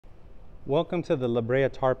Welcome to the La Brea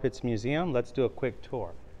Tar Pits Museum. Let's do a quick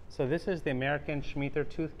tour. So this is the American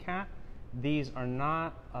Schmeather-tooth cat. These are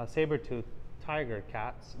not saber-tooth tiger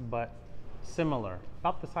cats, but similar,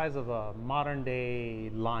 about the size of a modern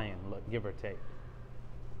day lion, give or take.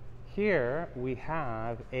 Here we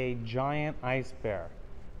have a giant ice bear.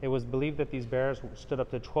 It was believed that these bears stood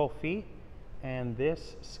up to 12 feet, and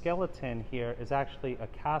this skeleton here is actually a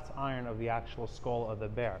cast iron of the actual skull of the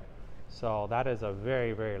bear. So that is a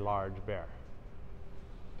very, very large bear.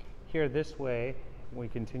 Here this way, we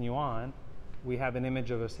continue on, we have an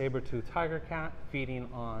image of a saber-toothed tiger cat feeding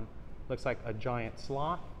on, looks like a giant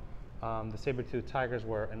sloth. The saber-toothed tigers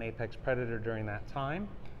were an apex predator during that time.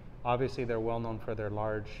 Obviously, they're well known for their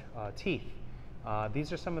large teeth.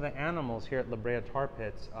 These are some of the animals here at La Brea Tar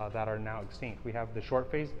Pits that are now extinct. We have the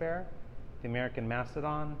short-faced bear, the American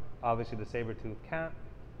mastodon, obviously the saber-toothed cat,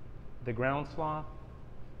 the ground sloth.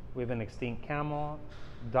 We have an extinct camel,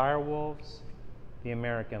 dire wolves, the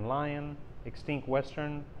American lion, extinct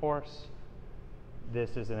western horse.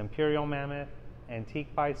 This is an imperial mammoth,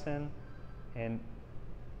 antique bison, and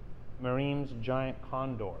Marim's giant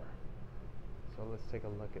condor. So let's take a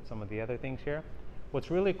look at some of the other things here.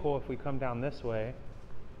 What's really cool, if we come down this way,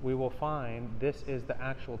 we will find this is the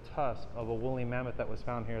actual tusk of a woolly mammoth that was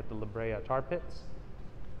found here at the La Brea Tar Pits.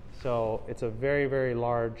 So it's a very, very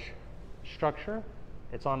large structure.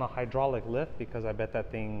 It's on a hydraulic lift because I bet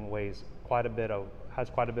that thing weighs has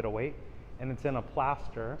quite a bit of weight, and it's in a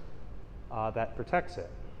plaster that protects it.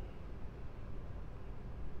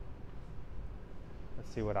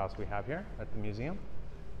 Let's see what else we have here at the museum.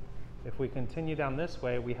 If we continue down this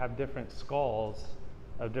way, we have different skulls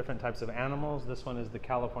of different types of animals. This one is the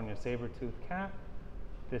California saber-toothed cat.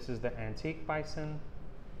 This is the antique bison.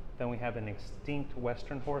 Then we have an extinct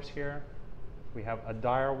western horse here. We have a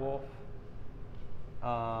dire wolf.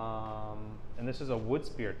 And this is a wood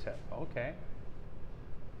spear tip. Okay.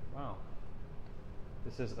 Wow.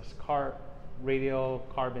 This is a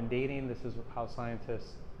radiocarbon dating. This is how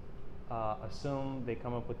scientists assume they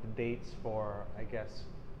come up with the dates for, I guess,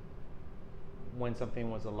 when something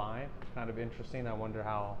was alive. Kind of interesting. I wonder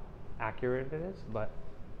how accurate it is, but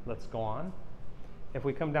let's go on. If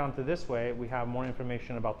we come down to this way, we have more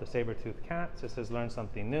information about the saber-toothed cats. It says learn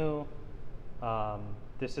something new.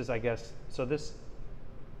 This is, I guess, so this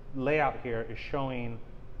layout here is showing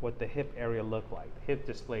what the hip area looked like, hip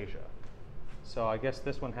dysplasia. So I guess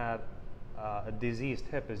this one had a diseased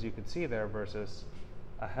hip, as you can see there, versus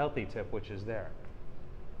a healthy tip, which is there.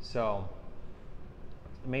 So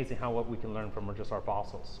it's amazing what we can learn from just our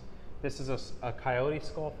fossils. This is a coyote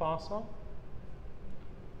skull fossil.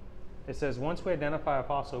 It says once we identify a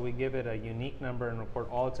fossil, we give it a unique number and record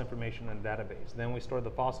all its information in a database. Then we store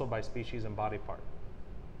the fossil by species and body part.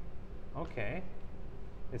 Okay.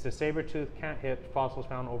 It's a saber-toothed cat hip. Fossils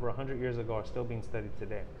found over 100 years ago are still being studied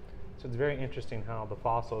today. So it's very interesting how the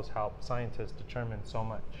fossils help scientists determine so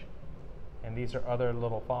much. And these are other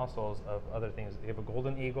little fossils of other things. You have a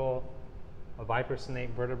golden eagle, a viper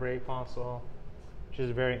snake vertebrate fossil, which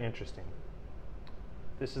is very interesting.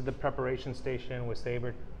 This is the preparation station with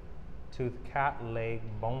saber-toothed cat leg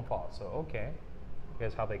bone fossil. Okay,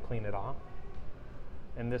 here's how they clean it off.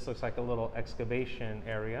 And this looks like a little excavation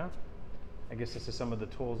area. I guess this is some of the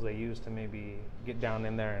tools they use to maybe get down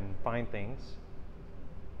in there and find things.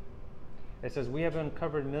 It says, we have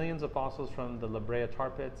uncovered millions of fossils from the La Brea Tar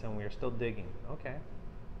Pits and we are still digging. Okay,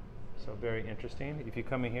 so very interesting. If you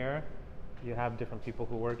come in here, you have different people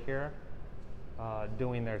who work here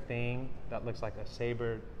doing their thing. That looks like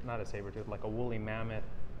not a saber-tooth, like a woolly mammoth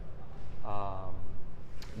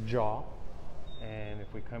jaw. And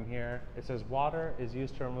if we come here, it says water is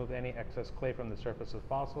used to remove any excess clay from the surface of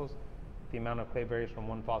fossils. The amount of clay varies from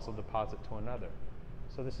one fossil deposit to another.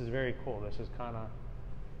 So this is very cool. This is kind of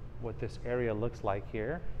what this area looks like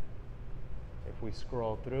here. If we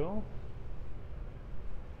scroll through,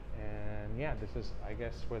 and yeah, this is, I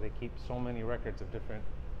guess, where they keep so many records of different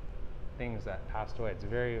things that passed away. It's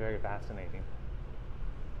very, very fascinating.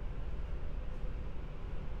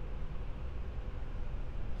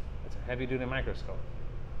 It's a heavy-duty microscope.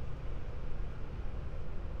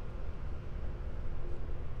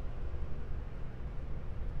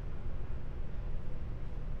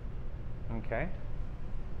 Okay.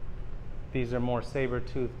 These are more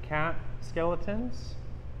saber-toothed cat skeletons.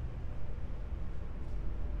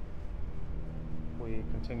 We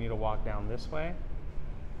continue to walk down this way.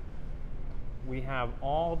 We have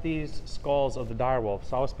all these skulls of the dire wolf.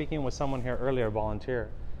 So I was speaking with someone here earlier, a volunteer,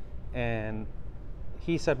 and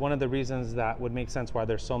he said one of the reasons that would make sense why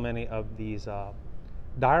there's so many of these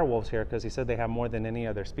dire wolves here, because he said they have more than any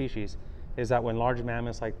other species, is that when large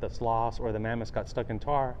mammoths like the sloths or the mammoths got stuck in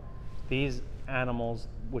tar, These animals,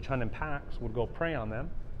 which hunt in packs, would go prey on them,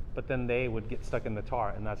 but then they would get stuck in the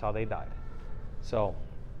tar, and that's how they died. So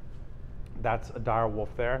that's a dire wolf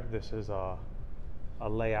there. This is a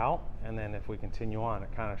layout, and then if we continue on, it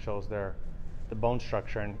kind of shows the bone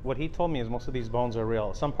structure. And what he told me is most of these bones are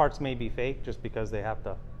real. Some parts may be fake just because they have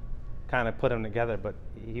to kind of put them together, but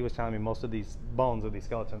he was telling me most of these bones of these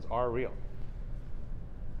skeletons are real.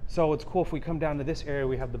 So it's cool. If we come down to this area,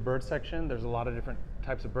 we have the bird section. There's a lot of different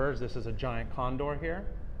types of birds. This is a giant condor here.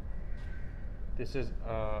 This is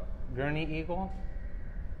a Guernsey eagle,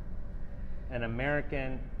 an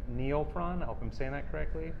American neophron, I hope I'm saying that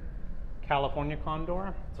correctly, California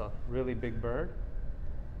condor, it's a really big bird.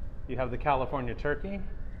 You have the California turkey,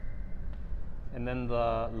 and then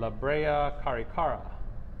the La Brea caricara.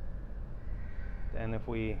 And if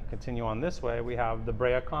we continue on this way, we have the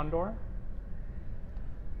Brea condor,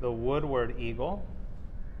 the Woodward eagle,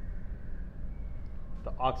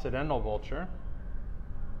 the Occidental vulture,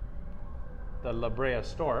 the La Brea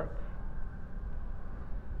stork,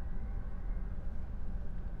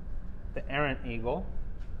 the errant eagle,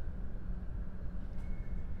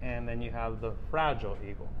 and then you have the fragile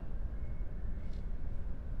eagle.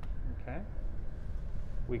 Okay.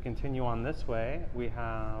 We continue on this way. We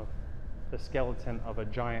have the skeleton of a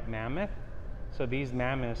giant mammoth. So these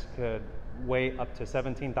mammoths could weigh up to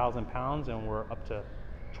 17,000 pounds and were up to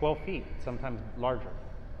 12 feet, sometimes larger,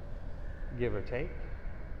 give or take.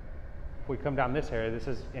 If we come down this area, this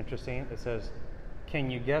is interesting. It says, can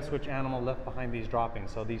you guess which animal left behind these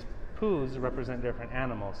droppings? So these poos represent different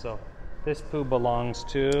animals. So this poo belongs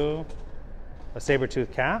to a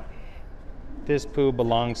saber-toothed cat. This poo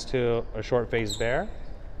belongs to a short-faced bear.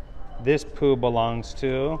 This poo belongs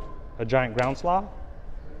to a giant ground sloth.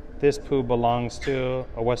 This poo belongs to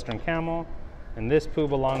a western camel. And this poo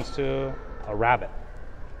belongs to a rabbit.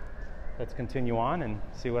 Let's continue on and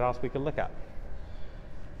see what else we could look at.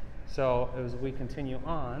 So as we continue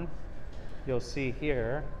on, you'll see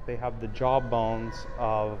here they have the jaw bones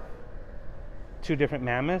of two different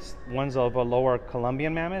mammoths. One's of a lower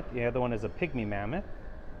Columbian mammoth, the other one is a pygmy mammoth.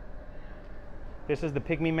 This is the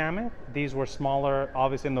pygmy mammoth. These were smaller,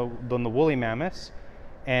 obviously, than the woolly mammoths,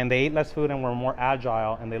 and they ate less food and were more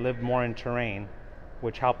agile, and they lived more in terrain,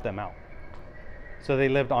 which helped them out. So they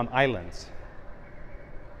lived on islands.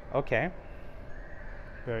 Okay.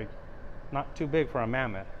 Not too big for a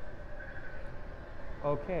mammoth.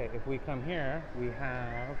 Okay, if we come here, we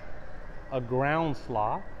have a ground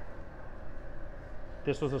sloth.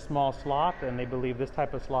 This was a small sloth, and they believe this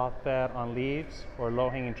type of sloth fed on leaves or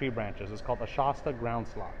low-hanging tree branches. It's called a Shasta ground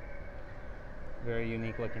sloth. Very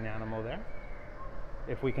unique looking animal there.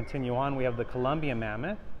 If we continue on, we have the Columbian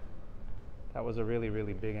mammoth. That was a really,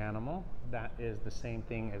 really big animal. That is the same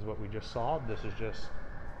thing as what we just saw. This is just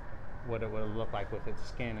what it would look like with its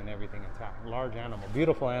skin and everything intact. Large animal,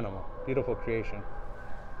 beautiful creation.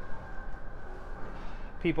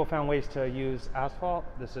 People found ways to use asphalt.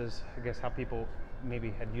 This is, I guess, how people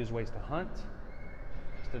maybe had used ways to hunt.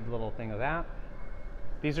 Just a little thing of that.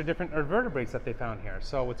 These are different vertebrates that they found here.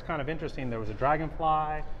 So it's kind of interesting. There was a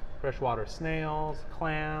dragonfly, freshwater snails,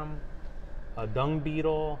 clam, a dung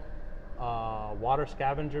beetle, water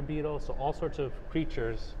scavenger beetle. So all sorts of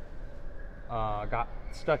creatures got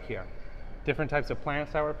stuck here. Different types of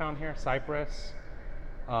plants that were found here, cypress.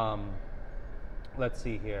 Let's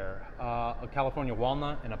see here, a California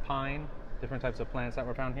walnut and a pine. Different types of plants that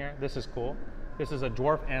were found here. This is cool. This is a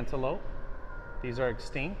dwarf antelope. These are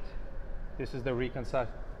extinct. This is the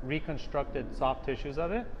reconstructed soft tissues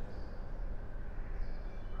of it.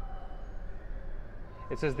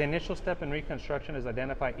 It says the initial step in reconstruction is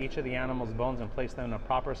identify each of the animal's bones and place them in a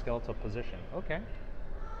proper skeletal position. Okay.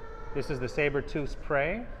 This is the saber-toothed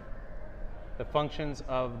prey. The functions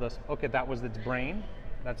of the, okay, that was its brain.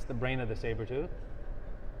 That's the brain of the saber-tooth.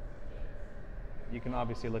 You can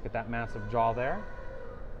obviously look at that massive jaw there.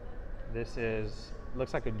 This is,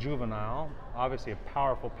 looks like a juvenile, obviously a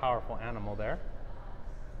powerful, powerful animal there.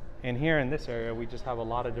 And here in this area, we just have a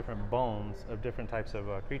lot of different bones of different types of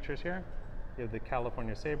creatures here. You have the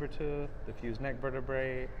California saber-tooth, the fused neck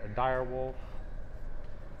vertebrae, a dire wolf,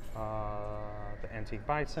 the antique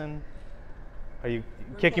bison. Are you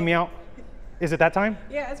kicking me out? Is it that time?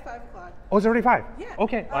 Yeah, it's 5 o'clock. Oh, it's already 5? Yeah.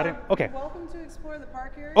 Okay, I didn't, okay. You're welcome to explore the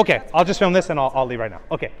park area. Okay, That's I'll just film this and I'll leave right now.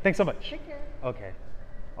 Okay, thanks so much. Take care. Okay.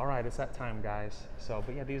 All right, it's that time, guys. So,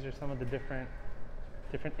 but yeah, these are some of the different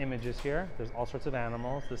images here. There's all sorts of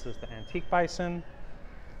animals. This is the antique bison.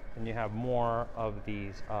 And you have more of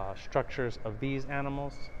these structures of these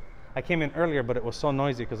animals. I came in earlier, but it was so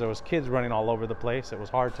noisy because there was kids running all over the place. It was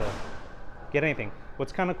hard to get anything.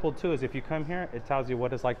 What's kind of cool too is if you come here, it tells you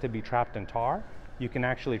what it's like to be trapped in tar. you can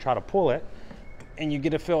actually try to pull it, and you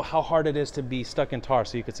get to feel how hard it is to be stuck in tar.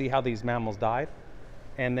 So you can see how these mammals died.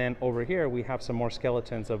 And then over here, we have some more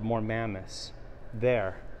skeletons of more mammoths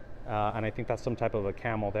there. And I think that's some type of a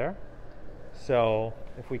camel there. So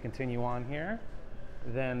if we continue on here,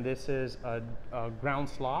 then this is a ground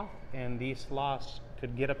sloth, and these sloths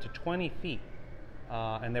could get up to 20 feet,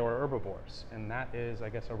 and they were herbivores. And that is, I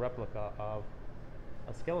guess, a replica of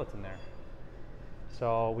a skeleton there.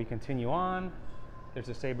 So we continue on. There's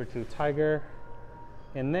a saber-toothed tiger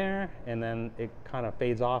in there, and then it kind of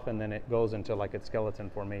fades off, and then it goes into like its skeleton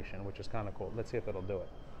formation, which is kind of cool. Let's see if it'll do it.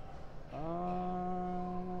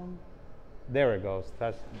 There it goes.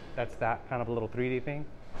 That's that kind of a little 3D thing.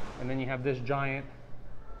 And then you have this giant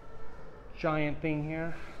thing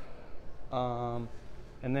here.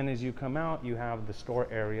 And then as you come out, you have the store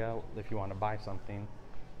area. If you want to buy something,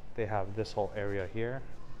 they have this whole area here.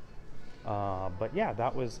 But yeah,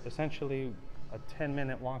 that was essentially a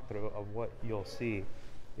 10-minute walkthrough of what you'll see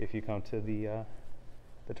if you come to the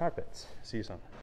tar pits. See you soon.